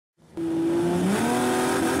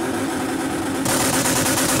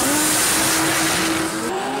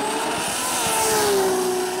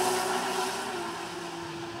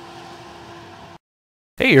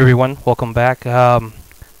Hey everyone, welcome back.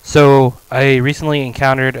 So I recently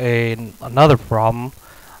encountered another problem.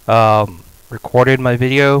 Recorded my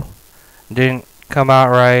video, didn't come out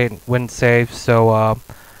right, wouldn't save, so I'm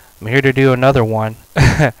here to do another one.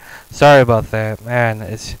 Sorry about that, man.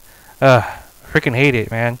 It's freaking hate it,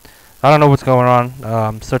 man. I don't know what's going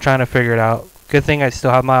on. Still trying to figure it out. Good thing I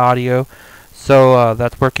still have my audio, so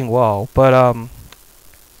that's working well. But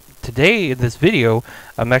today in this video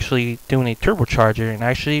I'm actually doing a turbocharger, and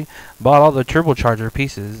I actually bought all the turbocharger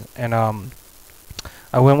pieces, and I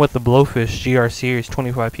went with the Blowfish GR Series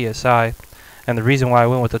 25 psi. And the reason why I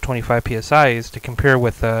went with the 25 psi is to compare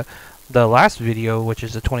with the last video, which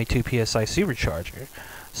is the 22 psi supercharger.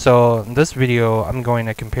 So in this video I'm going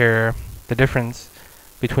to compare the difference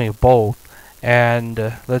between both. And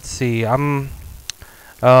let's see, you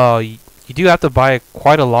do have to buy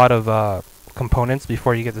quite a lot of components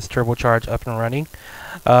before you get this turbocharge up and running.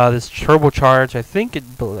 This turbocharge, I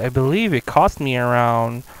believe it cost me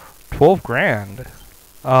around 12 grand.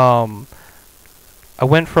 I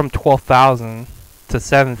went from 12,000 to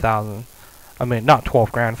 7,000. I mean, not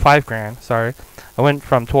 12 grand, 5 grand, sorry. I went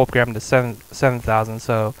from 12 grand to 7,000.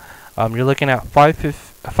 So you're looking at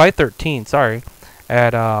 513, sorry,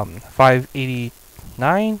 at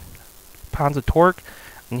 589 pounds of torque.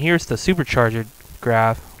 And here's the supercharger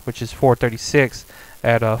graph, which is 436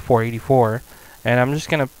 at 484. And I'm just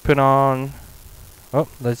gonna put on,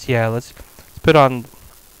 let's put on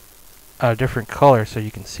a different color so you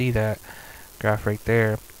can see that graph right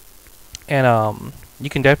there. And you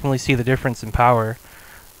can definitely see the difference in power.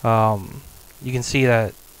 You can see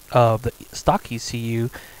that the stock ECU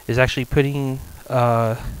is actually putting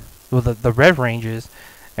the rev ranges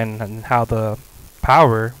and how the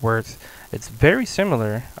power works. It's very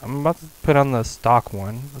similar. I'm about to put on the stock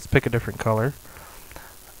one. Let's pick a different color.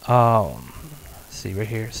 Let's see right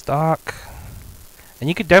here, stock. And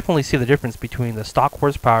you can definitely see the difference between the stock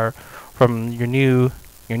horsepower from your new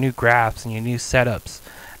graphs and your new setups.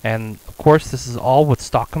 And of course, this is all with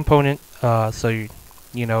stock component. So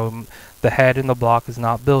you know the head and the block is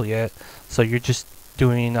not built yet. So you're just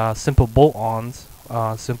doing simple bolt-ons,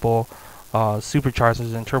 simple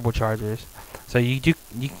superchargers and turbochargers. So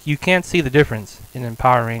you can't see the difference in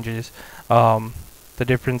power ranges. The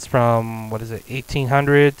difference from, what is it,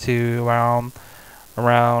 1800 to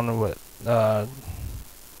around what,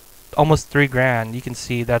 almost 3 grand. You can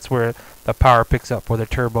see that's where the power picks up for the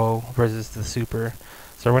turbo versus the super.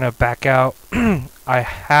 So we're gonna back out. I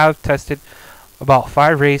have tested about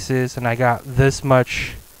 5 races and I got this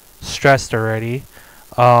much stressed already.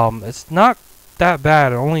 It's not that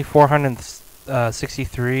bad. Only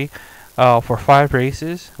 463 for 5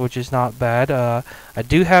 races, which is not bad. I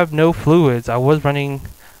do have no fluids. I was running,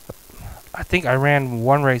 I think I ran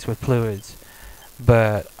 1 race with fluids,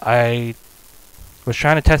 but I was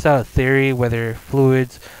trying to test out a theory whether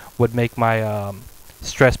fluids would make my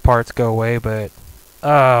stress parts go away, but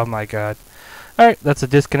oh my god. Alright, that's a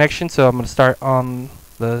disconnection, so I'm going to start on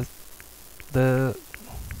the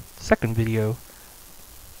second video.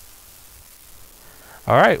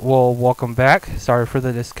 Alright, well, welcome back. Sorry for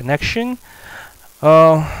the disconnection.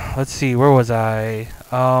 Let's see, where was I?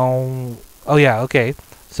 Oh yeah, okay.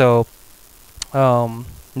 So,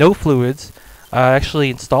 no fluids. I actually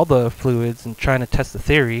installed the fluids and trying to test the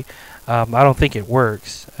theory. I don't think it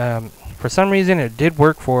works. For some reason, it did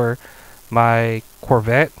work for my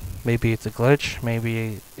Corvette. Maybe it's a glitch.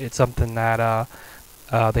 Maybe it's something that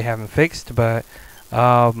they haven't fixed, but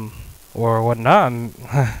or whatnot.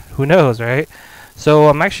 Who knows, right? So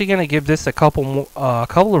I'm actually gonna give this a couple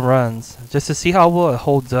of runs just to see how well it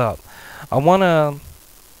holds up. I don't want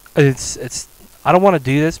to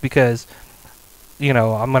do this because, you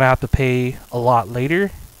know, I'm gonna have to pay a lot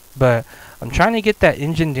later, but I'm trying to get that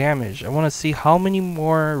engine damage. I want to see how many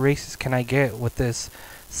more races can I get with this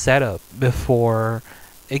setup before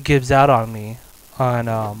it gives out on me. On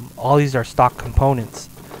all these are stock components,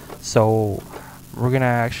 so we're gonna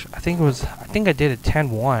actually, I think I did a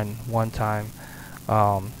 10-1 one time.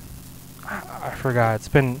 I forgot. It's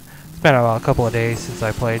been a couple of days since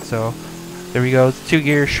I played. So there we go. It's 2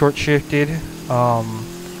 gears, short shifted.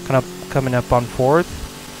 Coming up on 4th.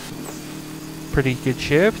 Pretty good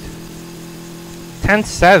shift.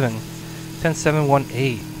 10-7,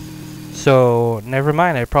 10-7-1-8. So never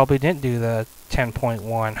mind. I probably didn't do the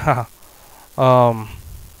 10.1.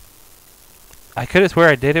 I could have swear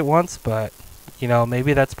I did it once, but you know,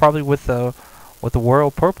 maybe that's probably with the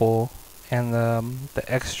World Purple and the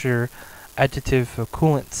extra additive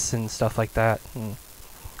coolants and stuff like that.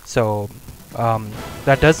 So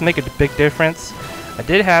that does make a big difference. I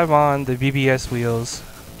did have on the BBS wheels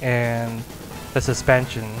and the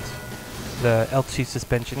suspensions. the L2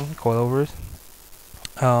 suspension coilovers.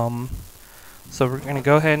 So we're gonna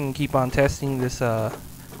go ahead and keep on testing this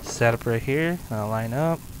setup right here. Now line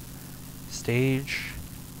up, stage,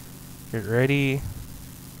 get ready.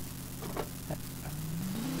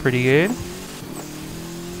 Pretty good.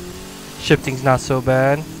 Shifting's not so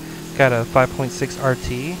bad. Got a 5.6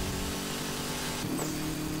 RT.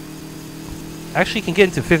 Actually can get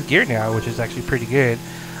into 5th gear now, which is actually pretty good.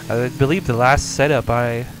 I believe the last setup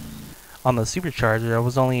on the supercharger, I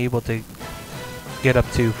was only able to get up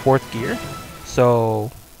to 4th gear.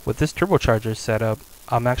 So with this turbocharger setup,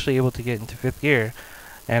 I'm actually able to get into 5th gear.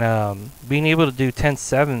 And being able to do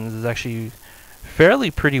 10.7s is actually fairly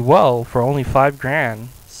pretty well for only 5 grand.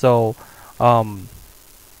 So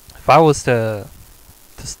if I was to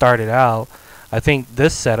start it out, I think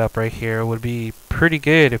this setup right here would be pretty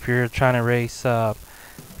good if you're trying to race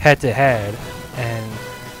head to head and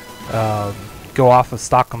go off of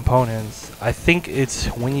stock components. I think it's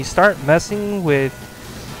when you start messing with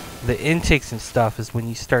the intakes and stuff is when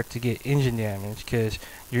you start to get engine damage, because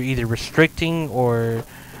you're either restricting or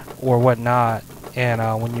whatnot, and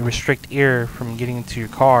when you restrict air from getting into your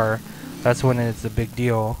car, that's when it's a big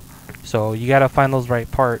deal. So you gotta find those right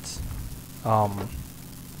parts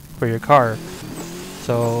for your car.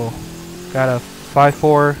 So got a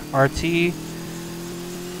 5.4 RT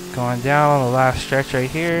going down on the last stretch right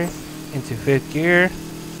here into 5th gear.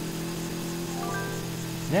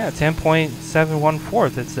 Yeah,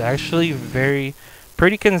 10.714. It's actually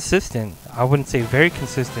pretty consistent. I wouldn't say very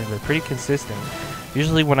consistent, but pretty consistent.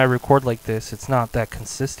 Usually when I record like this, it's not that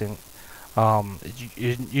consistent.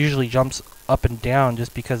 It usually jumps up and down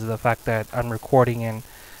just because of the fact that I'm recording and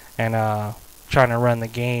trying to run the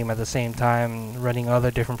game at the same time, running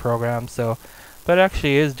other different programs. So, but it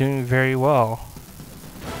actually is doing very well.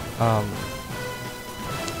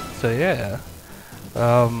 So yeah.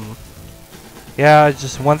 Yeah,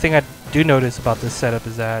 just one thing I do notice about this setup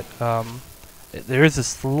is that there is a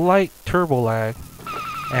slight turbo lag,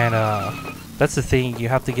 and that's the thing you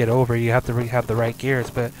have to get over. You have to have the right gears,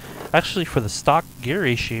 but actually for the stock gear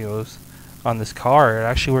ratios on this car, it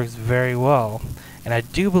actually works very well. And I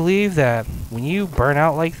do believe that when you burn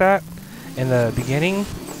out like that in the beginning,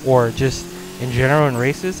 or just in general in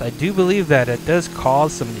races, I do believe that it does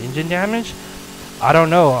cause some engine damage. I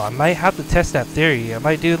don't know, I might have to test that theory. I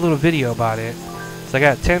might do a little video about it. So I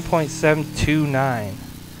got 10.729,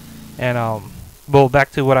 and well,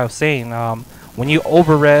 back to what I was saying. When you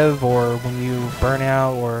over rev, or when you burn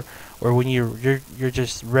out, or when you're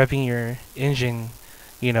just revving your engine,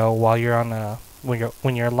 you know, while you're on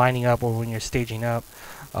when you're lining up or when you're staging up,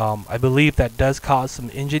 I believe that does cause some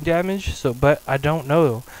engine damage. So, but I don't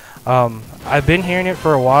know. I've been hearing it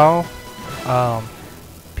for a while.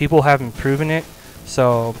 People haven't proven it.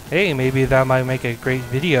 So hey, maybe that might make a great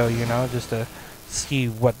video, you know, just to see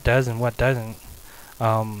what does and what doesn't.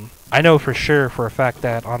 I know for sure, for a fact,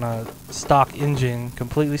 that on a stock engine,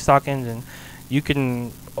 completely stock engine, you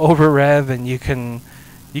can over rev and you can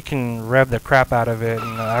rev the crap out of it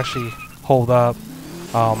and actually hold up.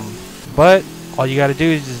 But all you got to do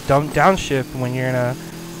is just downshift when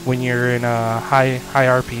you're in a high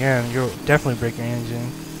RPM. You'll definitely break your engine.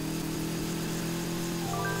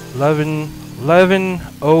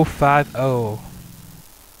 11050.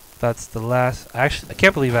 That's the last. Actually, I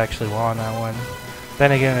can't believe I actually won that one.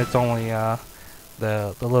 Then again, it's only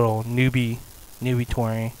the little newbie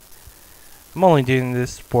touring. I'm only doing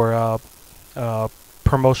this for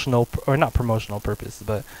promotional, or not promotional purpose,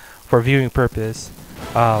 but for viewing purpose.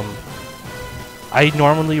 I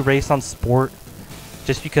normally race on sport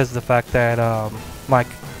just because of the fact that my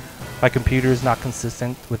computer is not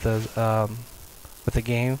consistent with the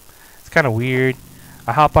game. It's kind of weird.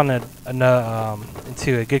 I hop on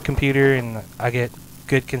into a good computer and I get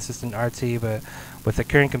good consistent RT, but with the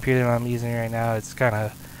current computer that I'm using right now, it's kind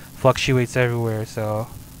of fluctuates everywhere, so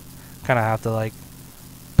kind of have to like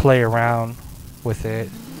play around with it.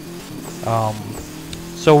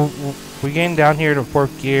 So we're getting down here to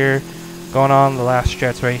 4th gear, going on the last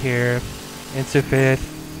stretch right here into 5th.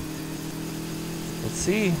 Let's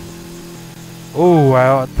see. Oh,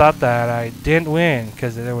 I thought that I didn't win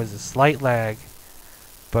because there was a slight lag.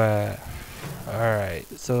 But alright,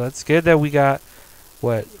 so that's good that we got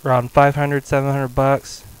what, around 500, 700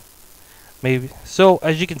 bucks maybe. So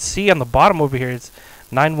as you can see on the bottom over here, it's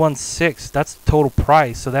 916. That's the total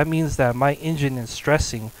price. So that means that my engine is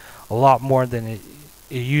stressing a lot more than it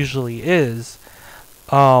usually is.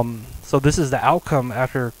 So this is the outcome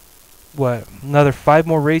after what, another 5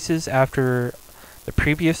 more races after the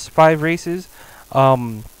previous 5 races.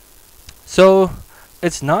 So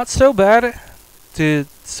it's not so bad,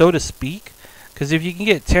 so to speak, because if you can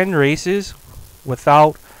get 10 races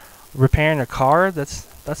without repairing a car,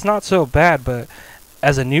 that's not so bad. But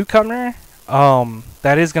as a newcomer,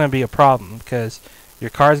 that is going to be a problem because your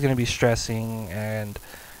car is going to be stressing, and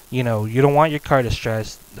you know you don't want your car to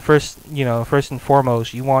stress. First and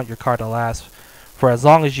foremost, you want your car to last for as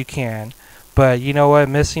long as you can. But you know what,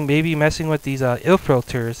 maybe messing with these air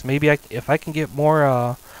filters, maybe if I can get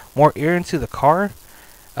more air into the car,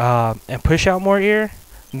 and push out more air,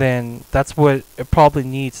 then that's what it probably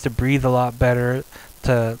needs to breathe a lot better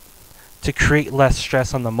to create less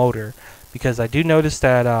stress on the motor. Because I do notice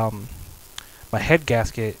that my head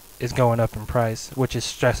gasket is going up in price, which is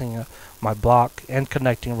stressing my block and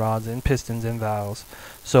connecting rods and pistons and valves.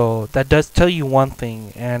 So that does tell you one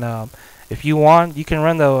thing. And if you want, you can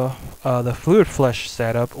run the fluid flush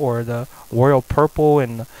setup or the Royal Purple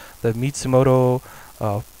and the Mitsumoto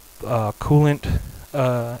coolant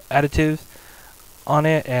additives on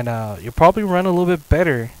it, and you'll probably run a little bit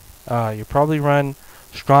better. You'll probably run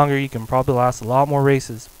stronger. You can probably last a lot more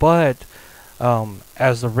races. But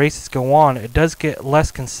as the races go on, it does get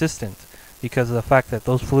less consistent because of the fact that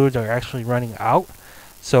those fluids are actually running out.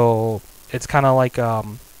 So it's kind of like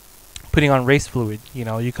putting on race fluid. You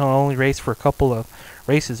know, you can only race for a couple of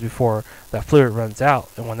races before that fluid runs out,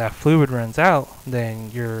 and when that fluid runs out,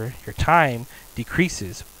 then your time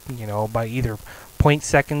decreases, you know, by either 0.0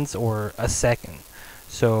 seconds or a second.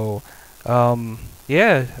 So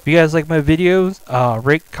yeah, if you guys like my videos,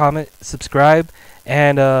 rate, comment, subscribe,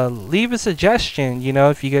 and leave a suggestion. You know,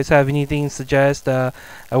 if you guys have anything to suggest,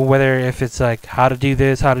 whether if it's like how to do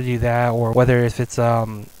this, how to do that, or whether if it's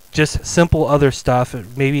just simple other stuff,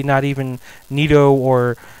 maybe not even Nitto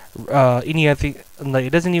or any other, like, it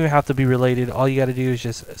doesn't even have to be related. All you got to do is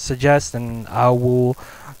just suggest, and I will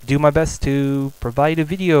do my best to provide a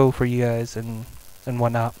video for you guys and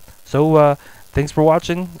whatnot. So thanks for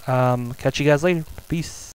watching. Catch you guys later. Peace.